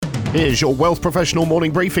Here's your Wealth Professional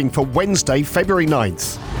morning briefing for Wednesday, February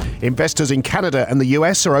 9th. Investors in Canada and the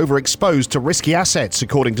US are overexposed to risky assets,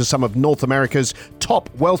 according to some of North America's top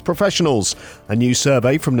wealth professionals. A new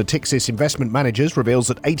survey from Natixis Investment Managers reveals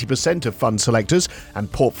that 80% of fund selectors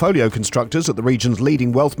and portfolio constructors at the region's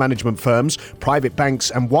leading wealth management firms, private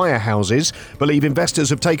banks and wirehouses believe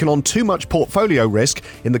investors have taken on too much portfolio risk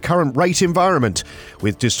in the current rate environment.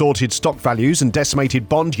 With distorted stock values and decimated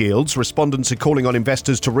bond yields, respondents are calling on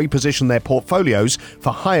investors to reposition their portfolios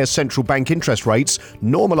for higher central bank interest rates,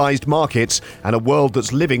 normalised markets and a world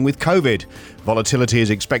that's living with COVID. Volatility is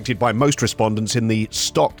expected by most respondents in the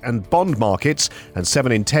stock and bond markets, and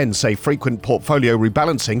 7 in 10 say frequent portfolio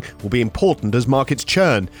rebalancing will be important as markets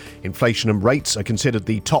churn. Inflation and rates are considered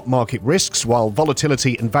the top market risks, while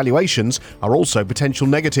volatility and valuations are also potential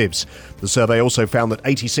negatives. The survey also found that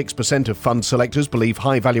 86% of fund selectors believe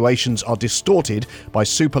high valuations are distorted by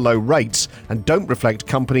super low rates and don't reflect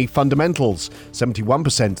company fundamentals.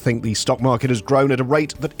 71% think the stock market has grown at a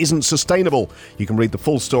rate that isn't sustainable. You can read the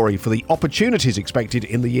full story for the opportunities expected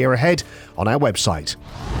in the year ahead on our website.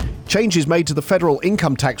 Changes made to the federal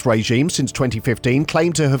income tax regime since 2015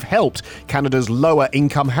 claim to have helped Canada's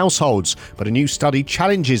lower-income households, but a new study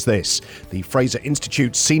challenges this. The Fraser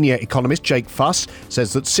Institute's senior economist Jake Fuss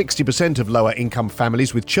says that 60% of lower-income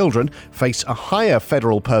families with children face a higher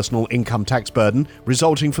federal personal income tax burden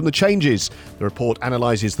resulting from the changes. The report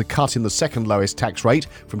analyses the cut in the second lowest tax rate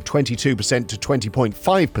from 22% to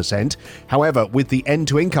 20.5%. However, with the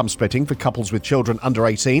end-to-income splitting for couples with children under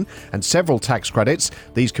 18 and several tax credits,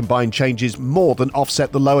 these combined changes more than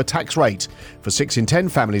offset the lower tax rate. For 6 in 10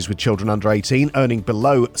 families with children under 18 earning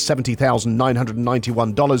below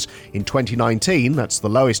 $70,991 in 2019, that's the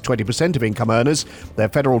lowest 20% of income earners, their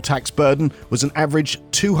federal tax burden was an average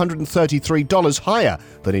 $233 higher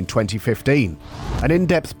than in 2015. An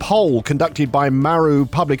in-depth poll conducted by Maru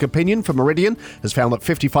Public Opinion for Meridian has found that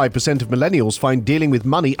 55% of millennials find dealing with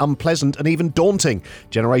money unpleasant and even daunting.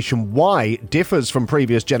 Generation Y differs from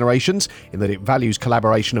previous generations in that it values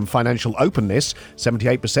collaboration and financial openness.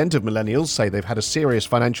 78% of millennials say they've had a serious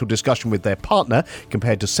financial discussion with their partner,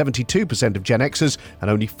 compared to 72% of Gen Xers and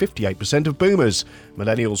only 58% of boomers.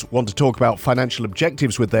 Millennials want to talk about financial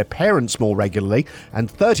objectives with their parents more regularly,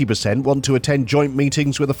 and 30% want to attend joint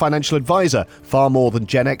meetings with a financial advisor, far more than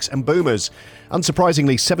Gen X and boomers.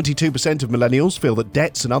 Unsurprisingly, 72% of millennials feel that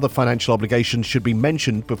debts and other financial obligations should be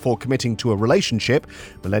mentioned before committing to a relationship.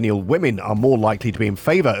 Millennial women are more likely to be in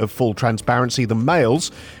favour of full transparency than males.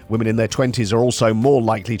 Women in their 20s are also more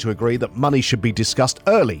likely to agree that money should be discussed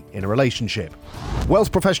early in a relationship.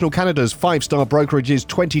 Wealth Professional Canada's 5-star Brokerages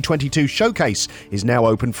 2022 showcase is now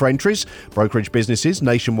open for entries. Brokerage businesses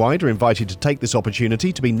nationwide are invited to take this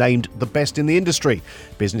opportunity to be named the best in the industry.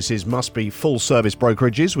 Businesses must be full-service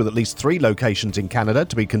brokerages with at least 3 locations in Canada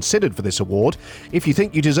to be considered for this award. If you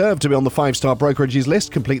think you deserve to be on the 5-star Brokerages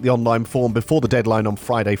list, complete the online form before the deadline on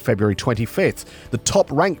Friday, February 25th. The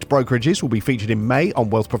top-ranked brokerages will be featured in May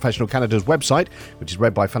on Wealth Professional Canada's website, which is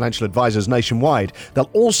read by financial advisors nationwide.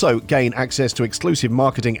 They'll also gain access to exclusive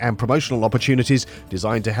marketing and promotional opportunities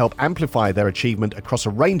designed to help amplify their achievement across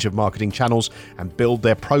a range of marketing channels and build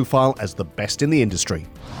their profile as the best in the industry.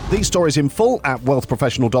 These stories in full at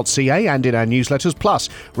WealthProfessional.ca and in our newsletters. Plus,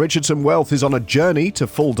 Richardson Wealth is on a journey to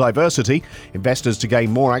full diversity. Investors to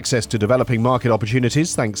gain more access to developing market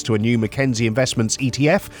opportunities thanks to a new Mackenzie Investments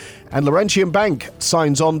ETF. And Laurentian Bank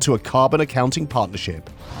signs on to a carbon accounting partnership.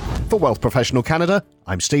 For Wealth Professional Canada,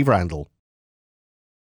 I'm Steve Randall.